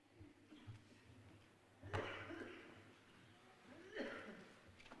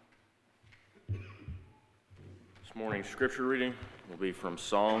This morning's scripture reading will be from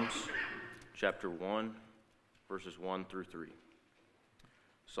Psalms chapter 1, verses 1 through 3.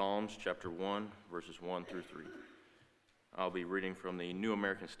 Psalms chapter 1, verses 1 through 3. I'll be reading from the New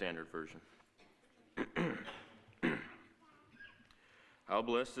American Standard Version. How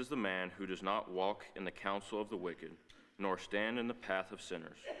blessed is the man who does not walk in the counsel of the wicked, nor stand in the path of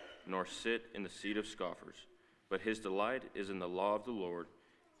sinners, nor sit in the seat of scoffers. But his delight is in the law of the Lord,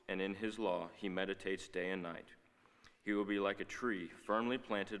 and in his law he meditates day and night. He will be like a tree firmly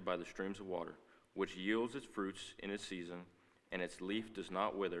planted by the streams of water, which yields its fruits in its season, and its leaf does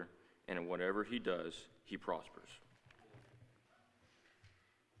not wither, and in whatever he does, he prospers.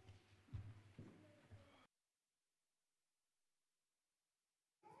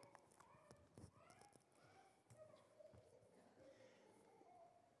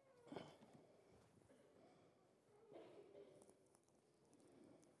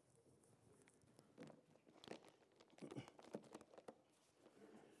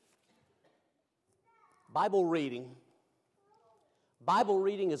 Bible reading. Bible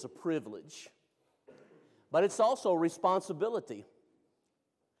reading is a privilege, but it's also a responsibility.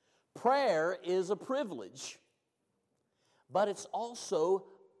 Prayer is a privilege, but it's also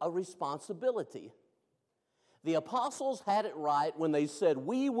a responsibility. The apostles had it right when they said,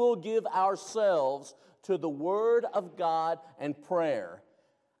 "We will give ourselves to the Word of God and prayer."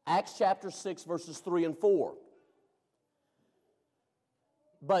 Acts chapter 6, verses 3 and 4.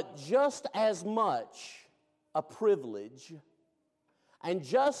 But just as much a privilege and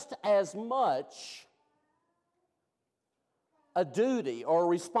just as much a duty or a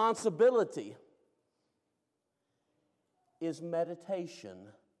responsibility is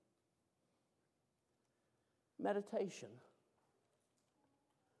meditation. Meditation.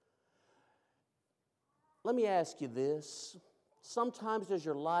 Let me ask you this. Sometimes does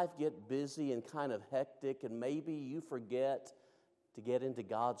your life get busy and kind of hectic, and maybe you forget to get into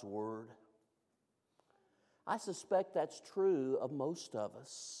God's Word? I suspect that's true of most of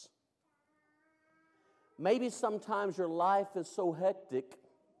us. Maybe sometimes your life is so hectic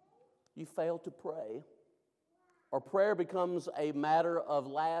you fail to pray, or prayer becomes a matter of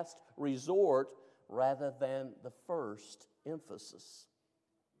last resort rather than the first emphasis.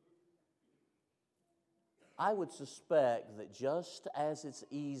 I would suspect that just as it's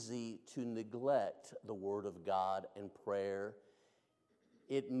easy to neglect the Word of God and prayer,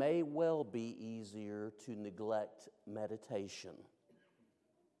 it may well be easier to neglect meditation.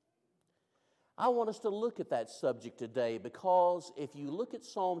 I want us to look at that subject today because if you look at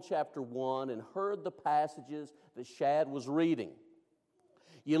Psalm chapter 1 and heard the passages that Shad was reading,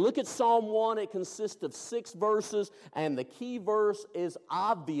 you look at Psalm 1, it consists of 6 verses, and the key verse is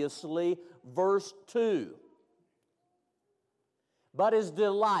obviously verse 2. But his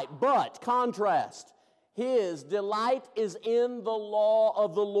contrast, his delight is in the law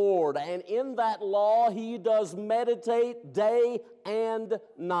of the Lord, and in that law he does meditate day and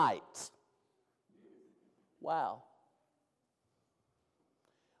night. Wow.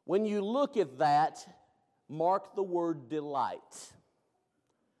 When you look at that, mark the word delight.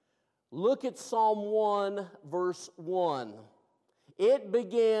 Look at Psalm 1, verse 1. It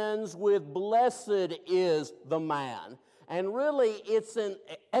begins with, "Blessed is the man." And really, it's an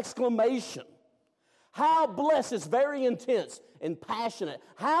exclamation. How blessed is very intense and passionate.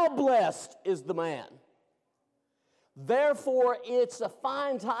 How blessed is the man? Therefore, it's a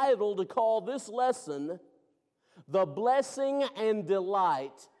fine title to call this lesson, "The Blessing and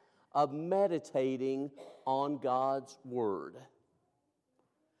Delight of Meditating on God's Word."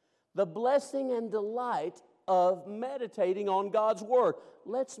 The blessing and delight of meditating on God's Word.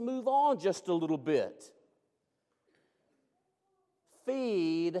 Let's move on just a little bit.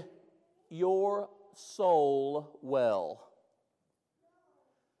 Feed your soul well.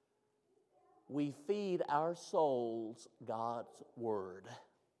 We feed our souls God's Word.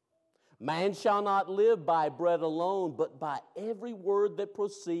 Man shall not live by bread alone, but by every word that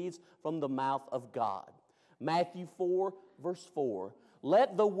proceeds from the mouth of God. Matthew 4, verse 4.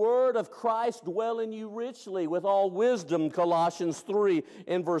 Let the word of Christ dwell in you richly with all wisdom, Colossians 3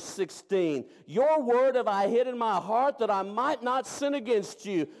 and verse 16. Your word have I hid in my heart that I might not sin against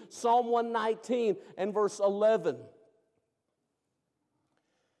you, Psalm 119 and verse 11.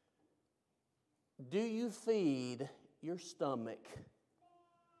 Do you feed your stomach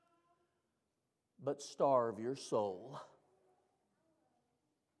but starve your soul?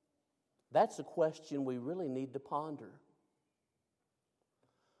 That's a question we really need to ponder.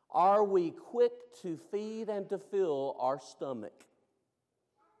 Are we quick to feed and to fill our stomach,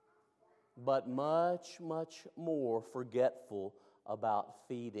 but much, much more forgetful about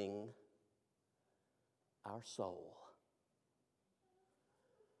feeding our soul.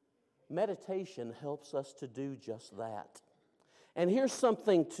 Meditation helps us to do just that. And here's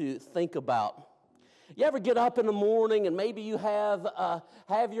something to think about. You ever get up in the morning and maybe you have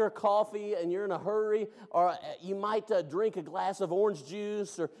your coffee and you're in a hurry, or you might drink a glass of orange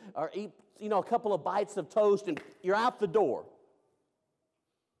juice or eat a couple of bites of toast and you're out the door.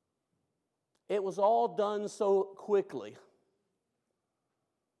 It was all done so quickly.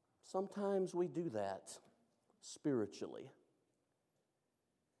 Sometimes we do that spiritually.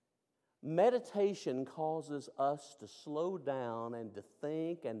 Meditation causes us to slow down and to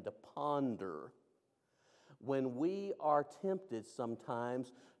think and to ponder when we are tempted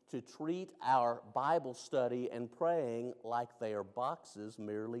sometimes to treat our Bible study and praying like they are boxes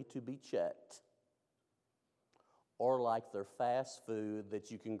merely to be checked, or like they're fast food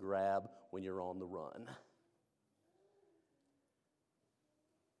that you can grab when you're on the run.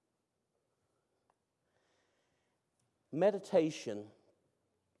 Meditation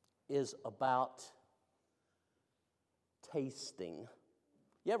is about tasting.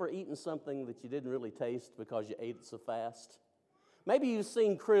 You ever eaten something that you didn't really taste because you ate it so fast? Maybe you've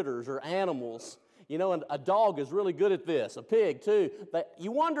seen critters or animals, and a dog is really good at this, a pig too. But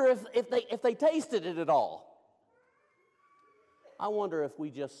you wonder if they tasted it at all. I wonder if we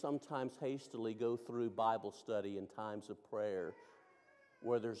just sometimes hastily go through Bible study and times of prayer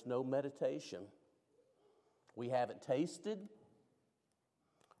where there's no meditation. We haven't tasted.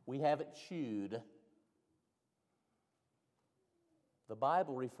 We haven't chewed. The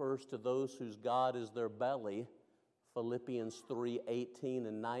Bible refers to those whose God is their belly, Philippians 3:18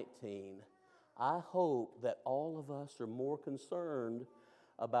 and 19. I hope that all of us are more concerned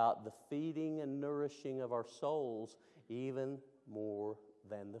about the feeding and nourishing of our souls, even more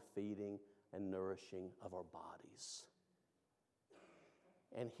than the feeding and nourishing of our bodies.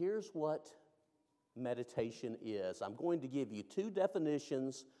 And here's what meditation is. I'm going to give you 2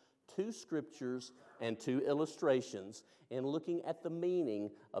 definitions, 2 scriptures, and 2 illustrations in looking at the meaning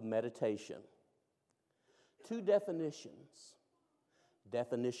of meditation. 2 definitions.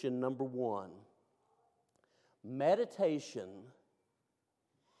 Definition number 1. Meditation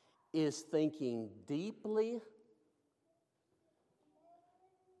is thinking deeply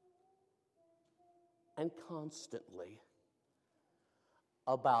and constantly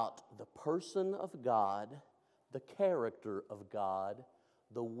about the person of God, the character of God,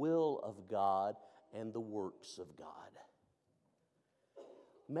 the will of God, and the works of God.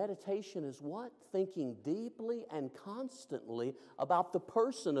 Meditation is what? Thinking deeply and constantly about the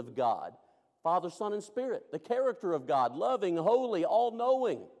person of God, Father, Son, and Spirit, the character of God, loving, holy,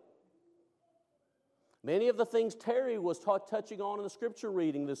 all-knowing. Many of the things Terry was touching on in the scripture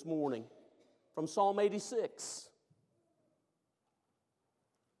reading this morning from Psalm 86.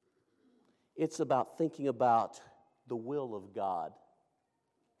 It's about thinking about the will of God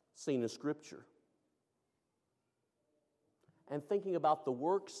seen in Scripture. And thinking about the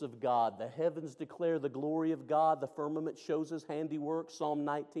works of God. The heavens declare the glory of God. The firmament shows His handiwork, Psalm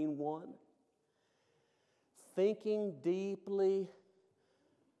 19:1. Thinking deeply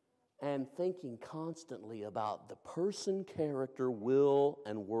and thinking constantly about the person, character, will,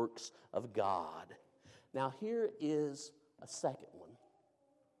 and works of God. Now here is a second one.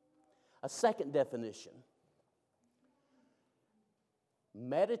 A second definition.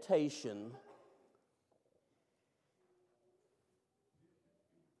 Meditation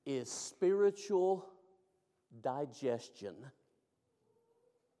is spiritual digestion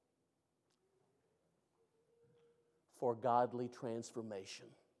for godly transformation.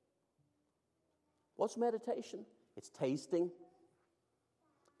 What's meditation? It's tasting,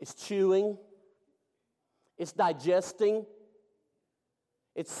 it's chewing, it's digesting,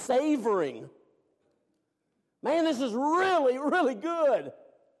 it's savoring. Man, this is really, really good.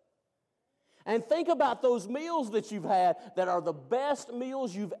 And think about those meals that you've had that are the best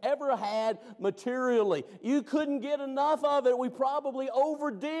meals you've ever had materially. You couldn't get enough of it. We probably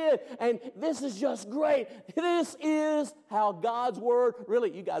overdid. And this is just great. This is how God's Word, really,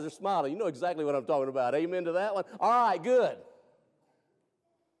 you guys are smiling. You know exactly what I'm talking about. Amen to that one? All right, good.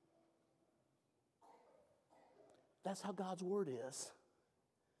 That's how God's Word is.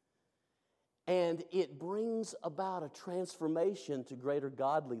 And it brings about a transformation to greater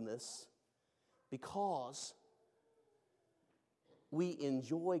godliness because we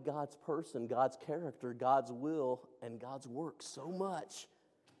enjoy God's person, God's character, God's will, and God's work so much.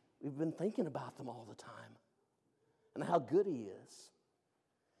 We've been thinking about them all the time and how good He is.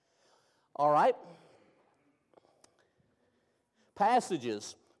 All right.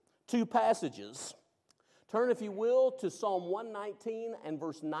 Passages, 2 passages Turn, if you will, to Psalm 119 and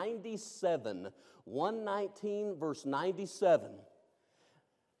verse 97. 119, verse 97.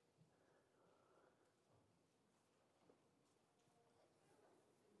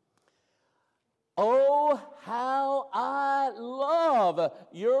 Oh, how I love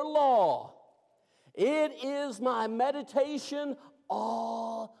your law. It is my meditation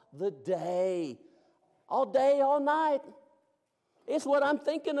all the day. All day, all night. It's what I'm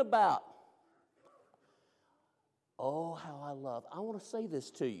thinking about. Oh, how I love. I want to say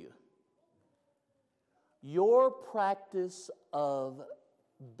this to you. Your practice of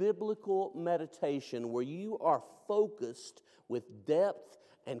biblical meditation, where you are focused with depth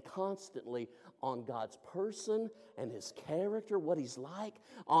and constantly on God's person and His character, what He's like,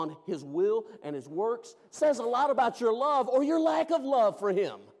 on His will and His works, says a lot about your love or your lack of love for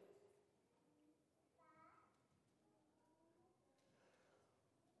Him.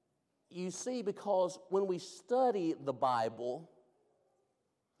 You see, because when we study the Bible,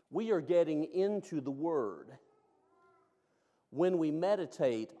 we are getting into the Word. When we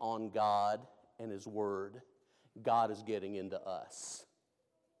meditate on God and His Word, God is getting into us.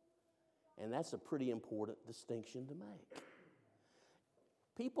 And that's a pretty important distinction to make.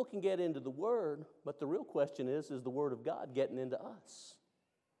 People can get into the Word, but the real question is the Word of God getting into us?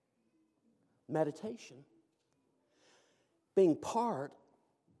 Meditation. Being part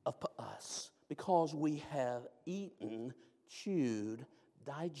of us, because we have eaten, chewed,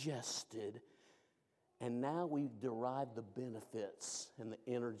 digested, and now we derive the benefits and the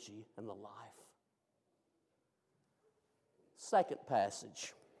energy and the life. Second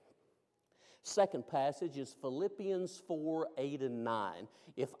passage is Philippians 4, 8, and 9.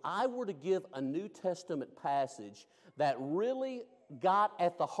 If I were to give a New Testament passage that really got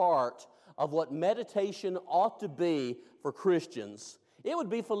at the heart of what meditation ought to be for Christians, it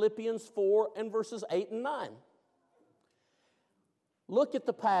would be Philippians 4 and verses 8 and 9. Look at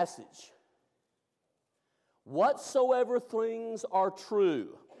the passage. Whatsoever things are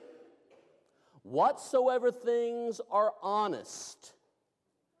true, whatsoever things are honest,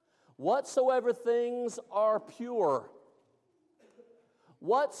 whatsoever things are pure,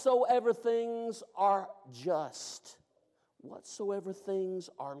 whatsoever things are just, whatsoever things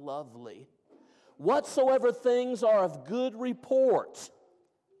are lovely, whatsoever things are of good report,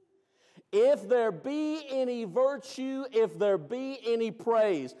 if there be any virtue, if there be any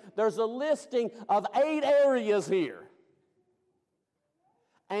praise. There's a listing of 8 areas here.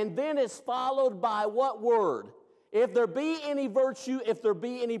 And then it's followed by what word? If there be any virtue, if there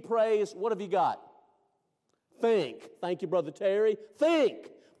be any praise, what have you got? Think. Thank you, Brother Terry. Think.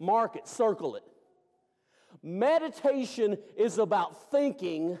 Mark it, circle it. Meditation is about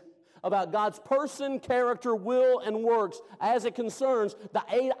thinking about God's person, character, will, and works as it concerns the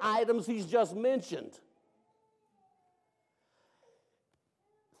 8 items he's just mentioned.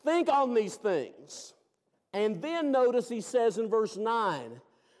 Think on these things. And then notice he says in verse 9,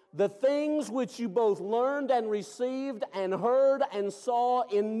 the things which you both learned and received and heard and saw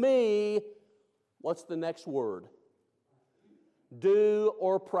in me, what's the next word? Do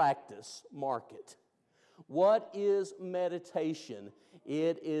or practice. Mark it. What is meditation?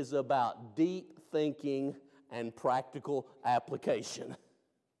 It is about deep thinking and practical application.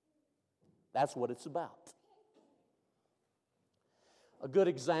 That's what it's about. A good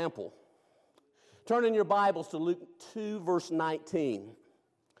example. Turn in your Bibles to Luke 2, verse 19.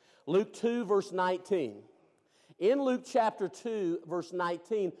 Luke 2, verse 19. In Luke chapter 2, verse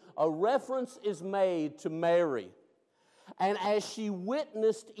 19, a reference is made to Mary. And as she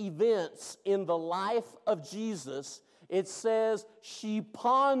witnessed events in the life of Jesus, it says she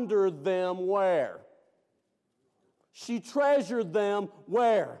pondered them where? She treasured them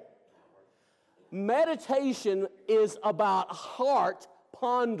where? Meditation is about heart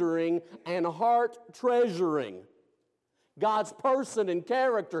pondering and heart treasuring God's person and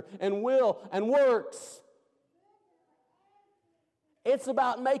character and will and works. It's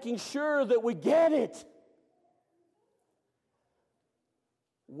about making sure that we get it.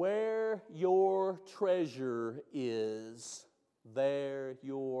 Where your treasure is, there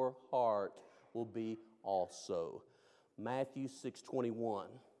your heart will be also. Matthew 6:21.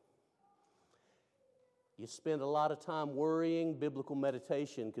 You spend a lot of time worrying, biblical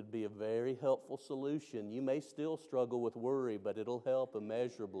meditation could be a very helpful solution. You may still struggle with worry, but it'll help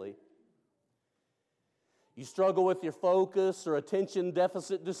immeasurably. You struggle with your focus or attention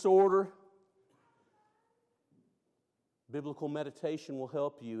deficit disorder, biblical meditation will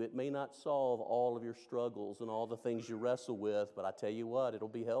help you. It may not solve all of your struggles and all the things you wrestle with, but I tell you what, it'll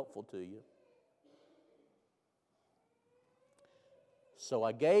be helpful to you. So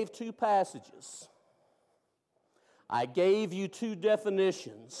I gave 2 passages. I gave you two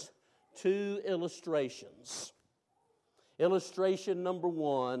definitions, two illustrations. Illustration number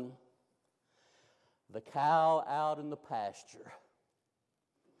one, the cow out in the pasture.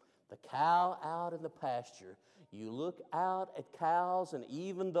 The cow out in the pasture. You look out at cows, and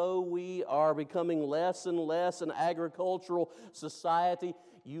even though we are becoming less and less an agricultural society,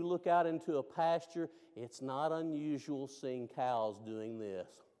 you look out into a pasture, it's not unusual seeing cows doing this.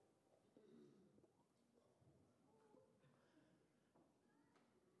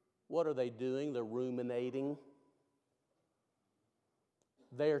 What are they doing? They're ruminating.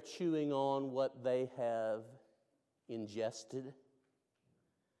 They're chewing on what they have ingested.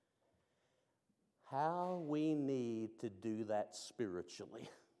 How we need to do that spiritually.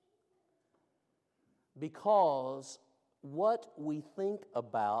 Because what we think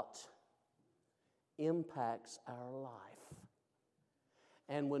about impacts our life.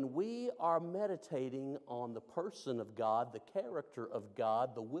 And when we are meditating on the person of God, the character of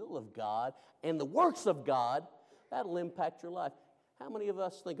God, the will of God, and the works of God, that'll impact your life. How many of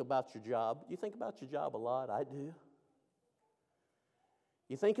us think about your job? You think about your job a lot? I do.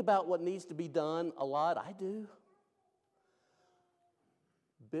 You think about what needs to be done a lot? I do.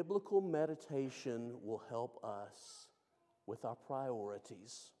 Biblical meditation will help us with our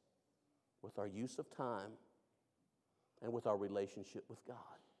priorities, with our use of time, and with our relationship with God.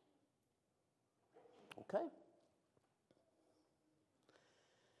 Okay?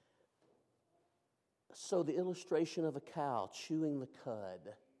 So the illustration of a cow chewing the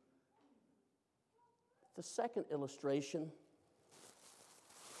cud. The second illustration,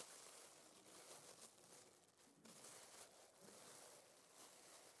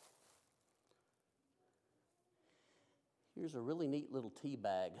 here's a really neat little tea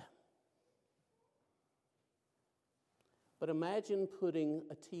bag. But imagine putting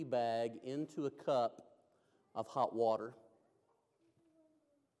a tea bag into a cup of hot water.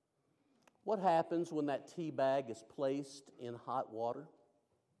 What happens when that tea bag is placed in hot water?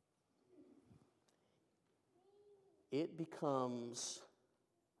 It becomes,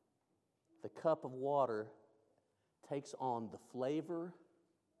 the cup of water takes on the flavor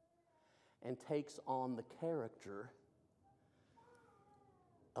and takes on the character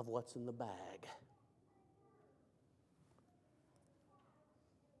of what's in the bag.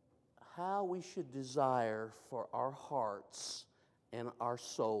 How we should desire for our hearts and our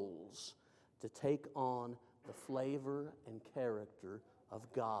souls to take on the flavor and character of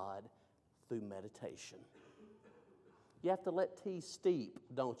God through meditation. You have to let tea steep,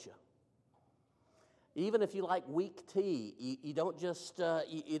 don't you? Even if you like weak tea, you don't just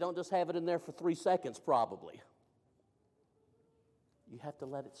have it in there for 3 seconds probably. You have to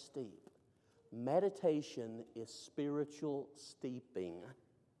let it steep. Meditation is spiritual steeping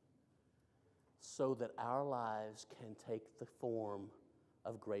so that our lives can take the form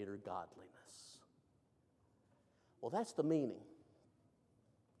of greater godliness. Well, that's the meaning.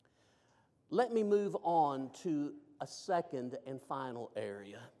 Let me move on to a second and final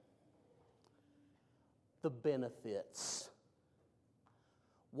area. The benefits.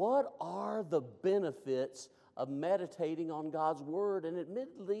 What are the benefits of meditating on God's Word? And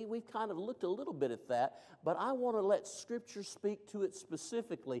admittedly, we've kind of looked a little bit at that, but I want to let Scripture speak to it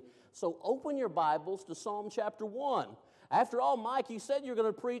specifically. So open your Bibles to Psalm chapter 1. After all, Mike, you said you're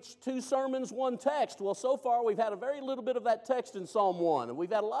going to preach 2 sermons, 1 text. Well, so far we've had a very little bit of that text in Psalm 1, and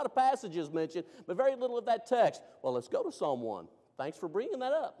we've had a lot of passages mentioned, but very little of that text. Well, let's go to Psalm 1. Thanks for bringing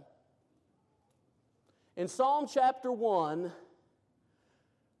that up. In Psalm chapter 1,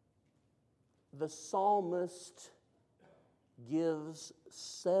 the psalmist gives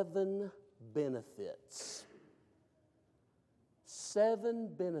 7 benefits. 7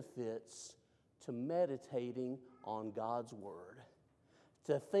 benefits to meditating on God's Word,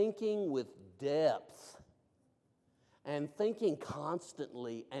 to thinking with depth and thinking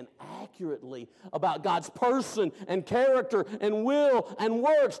constantly and accurately about God's person and character and will and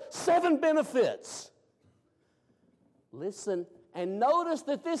works. 7 benefits. Listen and notice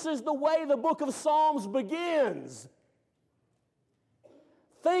that this is the way the book of Psalms begins.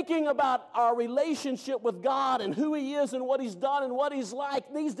 Thinking about our relationship with God and who He is and what He's done and what He's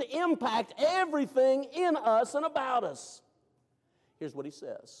like needs to impact everything in us and about us. Here's what he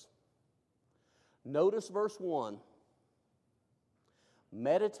says. Notice verse 1.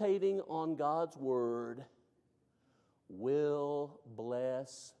 Meditating on God's Word will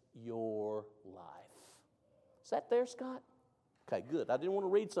bless your life. Is that there, Scott? Okay, good. I didn't want to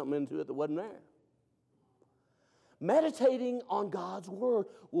read something into it that wasn't there. Meditating on God's Word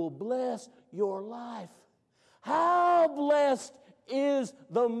will bless your life. How blessed is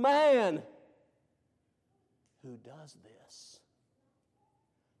the man who does this.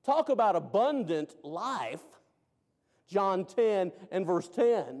 Talk about abundant life. John 10 and verse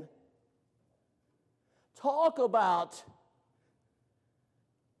 10. Talk about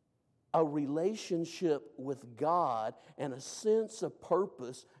a relationship with God and a sense of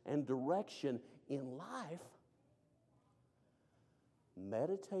purpose and direction in life.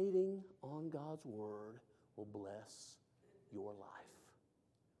 Meditating on God's Word will bless your life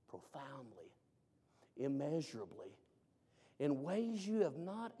profoundly, immeasurably, in ways you have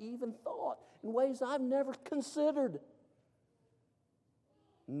not even thought, in ways I've never considered.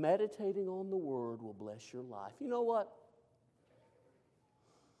 Meditating on the Word will bless your life. You know what?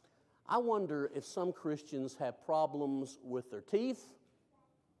 I wonder if some Christians have problems with their teeth,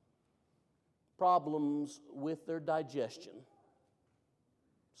 problems with their digestion,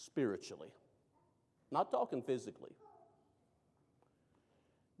 spiritually. Not talking physically.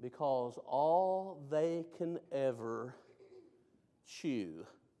 Because all they can ever chew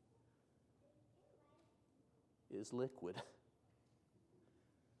is liquid.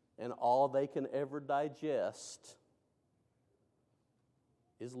 And all they can ever digest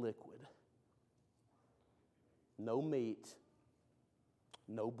is liquid. No meat,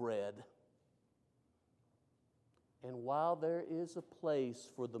 no bread. And while there is a place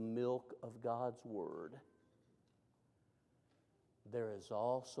for the milk of God's Word, there is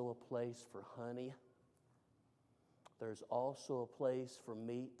also a place for honey. There's also a place for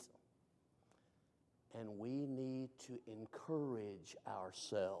meat. And we need to encourage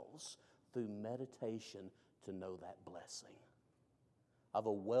ourselves through meditation to know that blessing of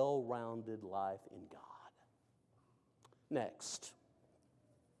a well-rounded life in God. Next,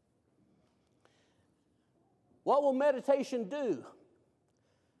 what will meditation do?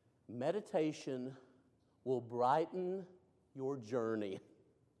 Meditation will brighten your journey.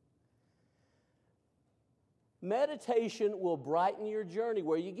 Meditation will brighten your journey.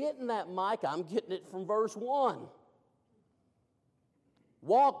 Where you getting that, Mike? I'm getting it from verse 1.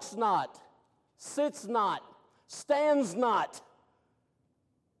 Walks not, sits not, stands not.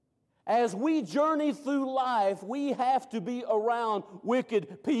 As we journey through life, we have to be around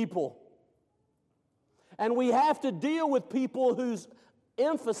wicked people. And we have to deal with people whose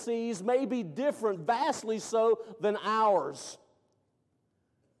emphases may be different, vastly so, than ours.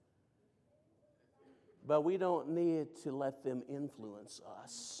 But we don't need to let them influence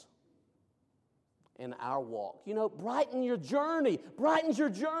us in our walk. You know, brighten your journey. Brightens your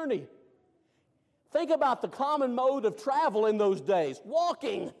journey. Think about the common mode of travel in those days,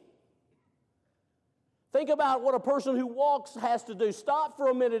 walking. Think about what a person who walks has to do. Stop for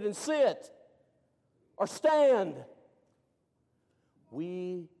a minute and sit or stand.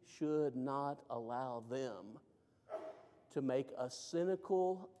 We should not allow them to make us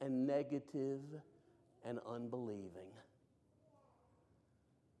cynical and negative and unbelieving.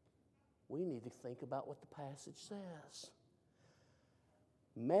 We need to think about what the passage says.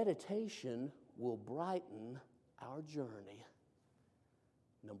 Meditation will brighten our journey.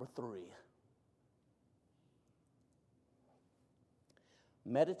 Number 3.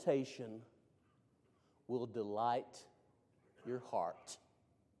 Meditation will delight your heart.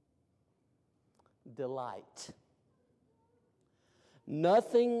 Delight.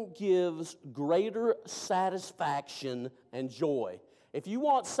 Nothing gives greater satisfaction and joy. If you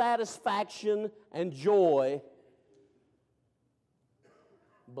want satisfaction and joy,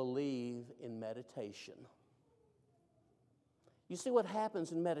 believe in meditation. You see, what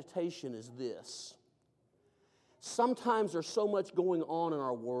happens in meditation is this. Sometimes there's so much going on in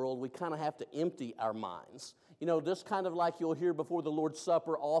our world, we kind of have to empty our minds. You know, just kind of like you'll hear before the Lord's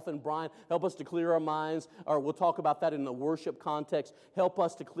Supper often, Brian, help us to clear our minds, or we'll talk about that in the worship context. Help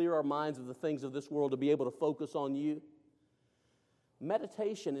us to clear our minds of the things of this world to be able to focus on you.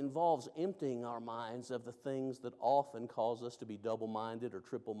 Meditation involves emptying our minds of the things that often cause us to be double-minded or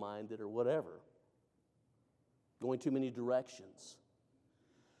triple-minded or whatever. Going too many directions.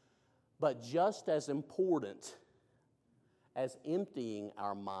 But just as important as emptying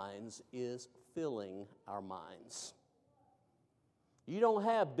our minds is filling our minds. You don't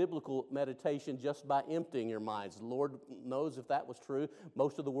have biblical meditation just by emptying your minds. The Lord knows if that was true,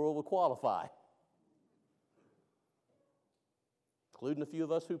 most of the world would qualify, including a few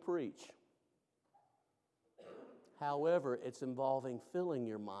of us who preach. However, it's involving filling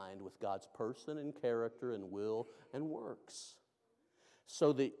your mind with God's person and character and will and works,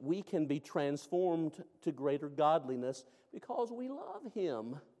 so that we can be transformed to greater godliness because we love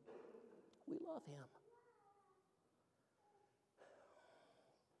Him. We love Him.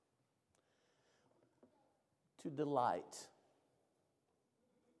 To delight.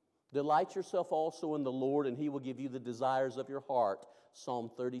 Delight yourself also in the Lord, and He will give you the desires of your heart.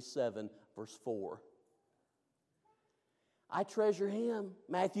 Psalm 37, verse 4. I treasure Him.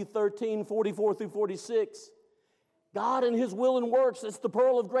 Matthew 13, 44 through 46. God and His will and works, it's the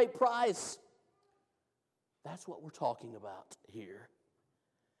pearl of great price. That's what we're talking about here.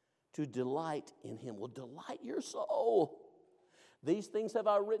 To delight in Him will delight your soul. These things have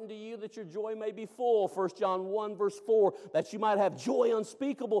I written to you that your joy may be full. 1 John 1, verse 4, that you might have joy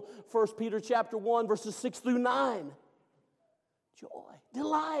unspeakable. 1 Peter chapter 1, verses 6 through 9. Joy,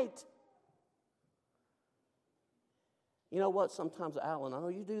 delight. You know what? Sometimes, Alan, I know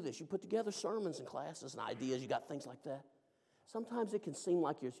you do this. You put together sermons and classes and ideas. You got things like that. Sometimes it can seem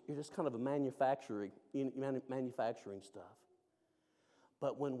like you're just kind of a manufacturing stuff.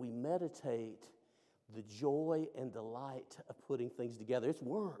 But when we meditate, the joy and delight of putting things together, it's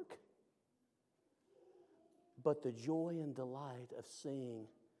work. But the joy and delight of seeing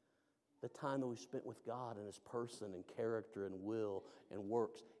the time that we spent with God and His person and character and will and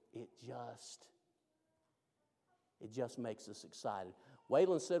works, it just makes us excited.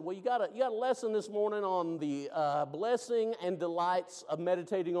 Waylon said, well, you got a lesson this morning on the blessing and delights of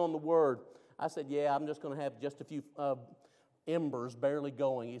meditating on the Word. I said, yeah, I'm just going to have just a few embers barely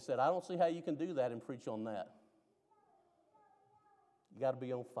going. He said, I don't see how you can do that and preach on that. You got to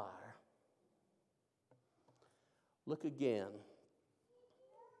be on fire. Look again.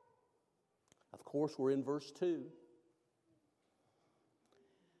 Of course, we're in verse 2.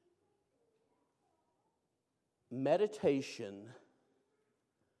 Meditation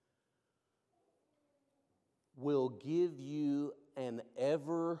will give you an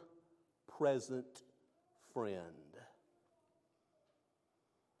ever-present friend.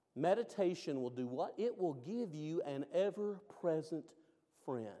 Meditation will do what? It will give you an ever-present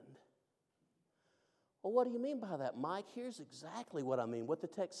friend. Well, what do you mean by that, Mike? Here's exactly what I mean, what the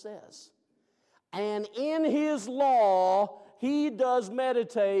text says. And in His law, He does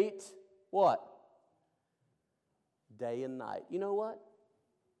meditate, what? Day and night. You know what?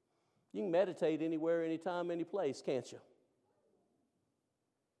 You can meditate anywhere, anytime, any place, can't you?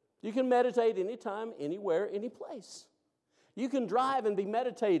 You can meditate anytime, anywhere, any place. You can drive and be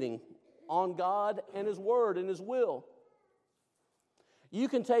meditating on God and His Word and His will. You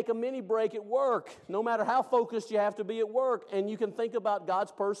can take a mini break at work, no matter how focused you have to be at work, and you can think about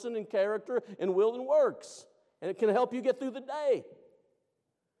God's person and character and will and works, and it can help you get through the day.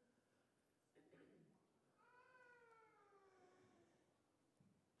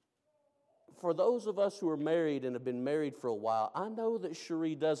 For those of us who are married and have been married for a while, I know that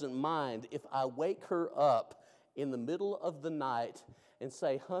Cherie doesn't mind if I wake her up in the middle of the night and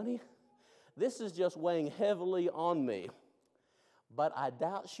say, honey, this is just weighing heavily on me. But I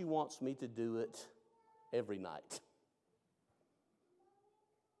doubt she wants me to do it every night.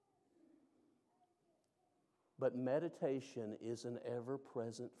 But meditation is an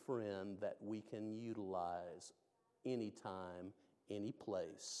ever-present friend that we can utilize anytime, any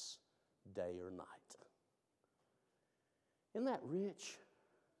place, day or night. Isn't that rich?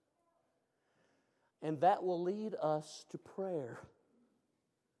 And that will lead us to prayer.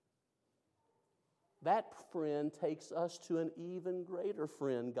 That friend takes us to an even greater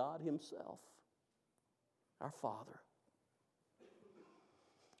friend, God Himself, our Father.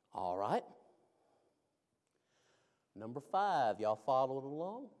 All right. Number 5, y'all followed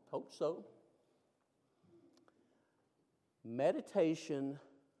along? Hope so. Meditation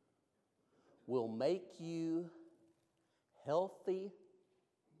will make you healthy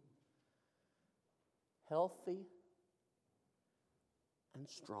and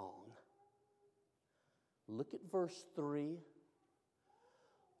strong. Look at verse 3.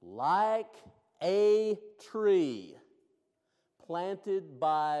 Like a tree planted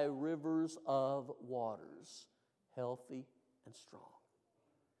by rivers of waters, healthy and strong.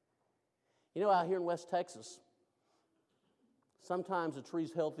 You know, out here in West Texas, sometimes a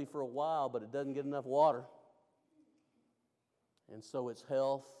tree's healthy for a while, but it doesn't get enough water. And so its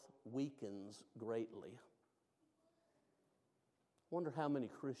health weakens greatly. Wonder how many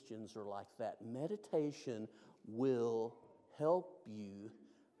Christians are like that. Meditation will help you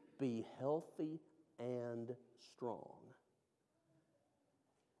be healthy and strong.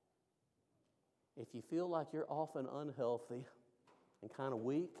 If you feel like you're often unhealthy and kind of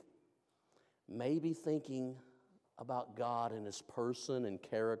weak, maybe thinking about God and His person and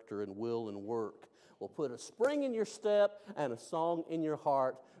character and will and work will put a spring in your step and a song in your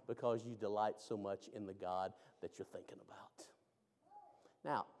heart because you delight so much in the God that you're thinking about.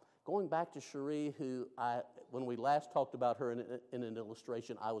 Now, going back to Cherie, who when we last talked about her in an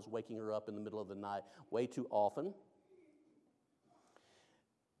illustration, I was waking her up in the middle of the night way too often.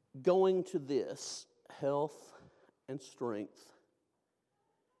 going to this, health and strength,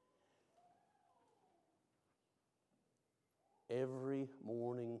 every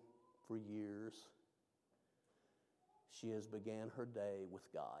morning for years, she has began her day with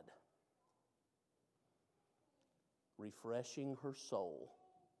God, refreshing her soul,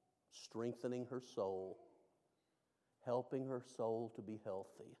 strengthening her soul, helping her soul to be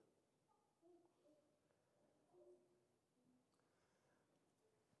healthy.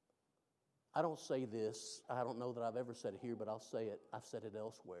 I don't say this, I don't know that I've ever said it here, but I'll say it, I've said it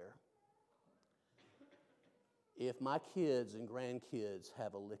elsewhere. If my kids and grandkids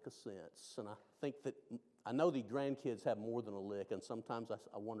have a lick of sense, and I know the grandkids have more than a lick, and sometimes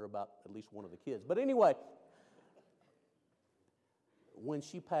I wonder about at least one of the kids. But anyway, when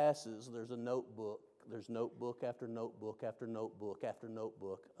she passes, there's notebook after notebook after notebook after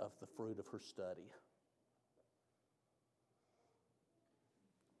notebook of the fruit of her study.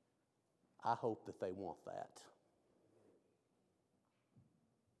 I hope that they want that.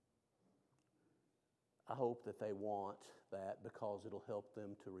 I hope that they want that because it'll help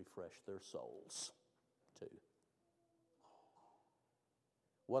them to refresh their souls too.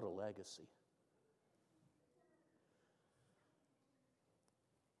 What a legacy.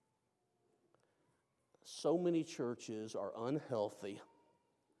 So many churches are unhealthy.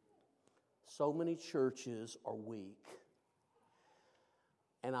 So many churches are weak.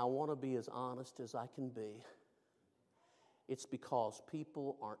 And I want to be as honest as I can be. It's because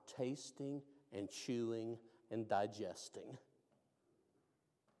people aren't tasting and chewing and digesting.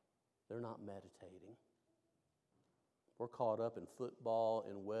 They're not meditating. We're caught up in football,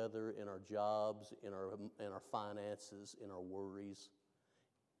 in weather, in our jobs, in our finances, in our worries,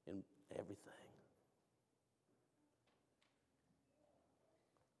 in everything.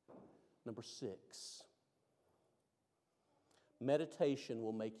 Number 6. Meditation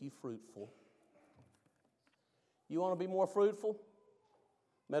will make you fruitful. You want to be more fruitful?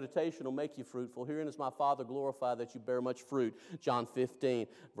 Meditation will make you fruitful. Herein is my Father glorified that you bear much fruit. John 15,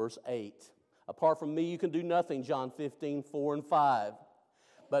 verse 8. Apart from me, you can do nothing. John 15, 4 and 5.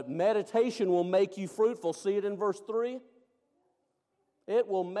 But meditation will make you fruitful. See it in verse 3? It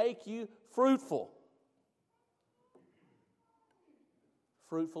will make you fruitful.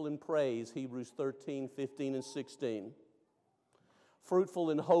 Fruitful in praise, Hebrews 13, 15 and 16. Fruitful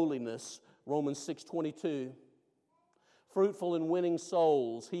in holiness, Romans 6:22. Fruitful in winning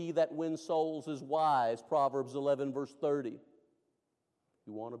souls, he that wins souls is wise, Proverbs 11, verse 30.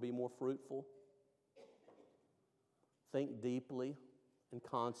 You want to be more fruitful? Think deeply and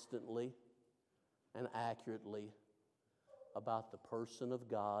constantly and accurately about the person of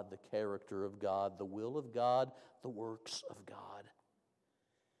God, the character of God, the will of God, the works of God.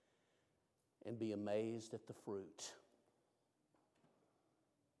 And be amazed at the fruit.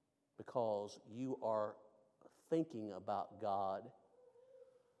 Because you are thinking about God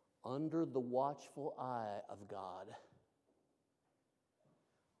under the watchful eye of God,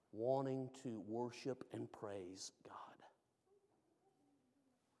 wanting to worship and praise God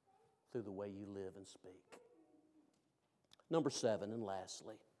through the way you live and speak. Number 7, and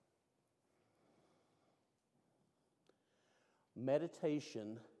lastly,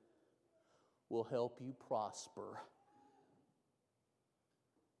 meditation will help you prosper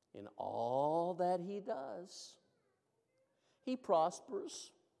in all that he does. He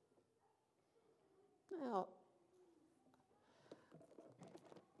prospers. Now,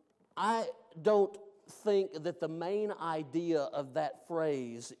 I don't think that the main idea of that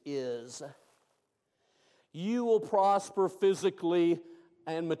phrase is you will prosper physically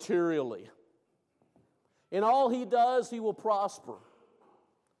and materially. In all he does, he will prosper.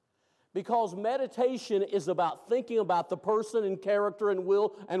 Because meditation is about thinking about the person and character and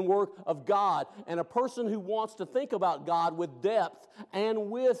will and work of God. And a person who wants to think about God with depth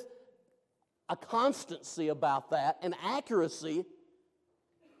and with a constancy about that and accuracy,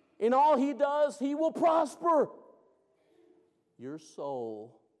 in all he does, he will prosper. Your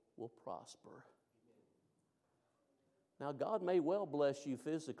soul will prosper. Now, God may well bless you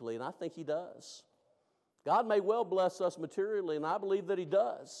physically, and I think he does. God may well bless us materially, and I believe that he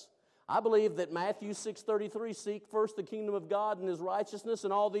does. I believe that Matthew 6:33, seek first the kingdom of God and his righteousness,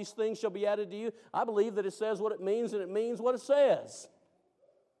 and all these things shall be added to you. I believe that it says what it means, and it means what it says.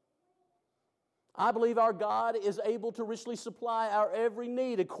 I believe our God is able to richly supply our every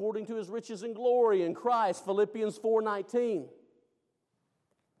need according to his riches and glory in Christ, Philippians 4:19.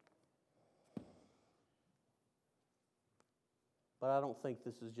 But I don't think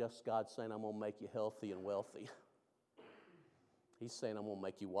this is just God saying, I'm going to make you healthy and wealthy. He's saying, I'm going to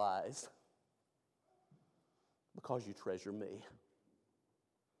make you wise because you treasure me.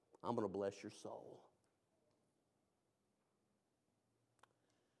 I'm going to bless your soul.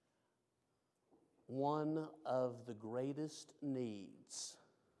 One of the greatest needs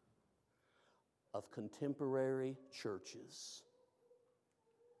of contemporary churches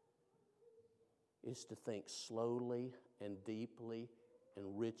is to think slowly and deeply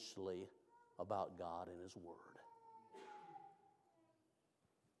and richly about God and His Word.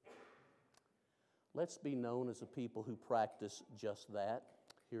 Let's be known as a people who practice just that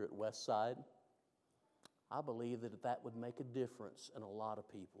here at Westside. I believe that would make a difference in a lot of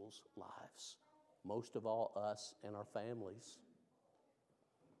people's lives, most of all us and our families.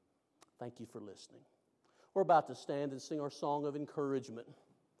 Thank you for listening. We're about to stand and sing our song of encouragement.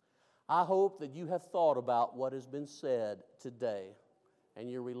 I hope that you have thought about what has been said today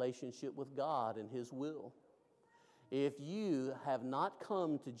and your relationship with God and His will. If you have not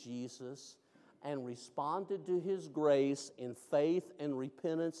come to Jesus and responded to His grace in faith and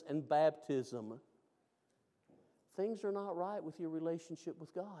repentance and baptism, things are not right with your relationship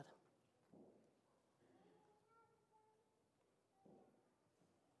with God.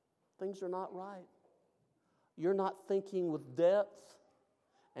 Things are not right. You're not thinking with depth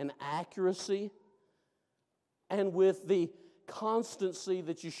and accuracy and with the constancy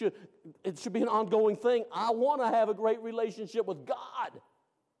that you should. It should be an ongoing thing. I want to have a great relationship with God.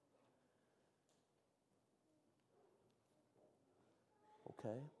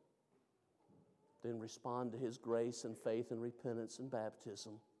 Okay? Then respond to His grace and faith and repentance and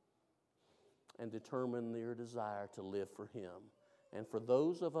baptism and determine your desire to live for Him. And for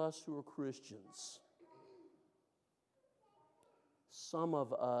those of us who are Christians, some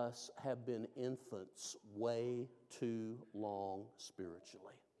of us have been infants way too long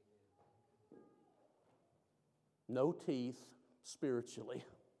spiritually. No teeth spiritually,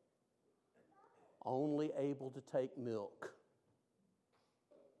 only able to take milk.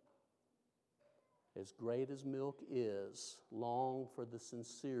 As great as milk is, long for the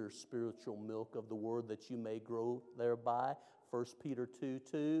sincere spiritual milk of the Word that you may grow thereby. 1 Peter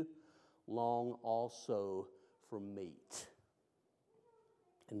 2:2, long also for meat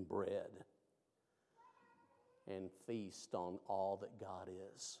and bread, and feast on all that God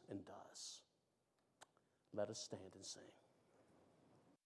is and does. Let us stand and sing.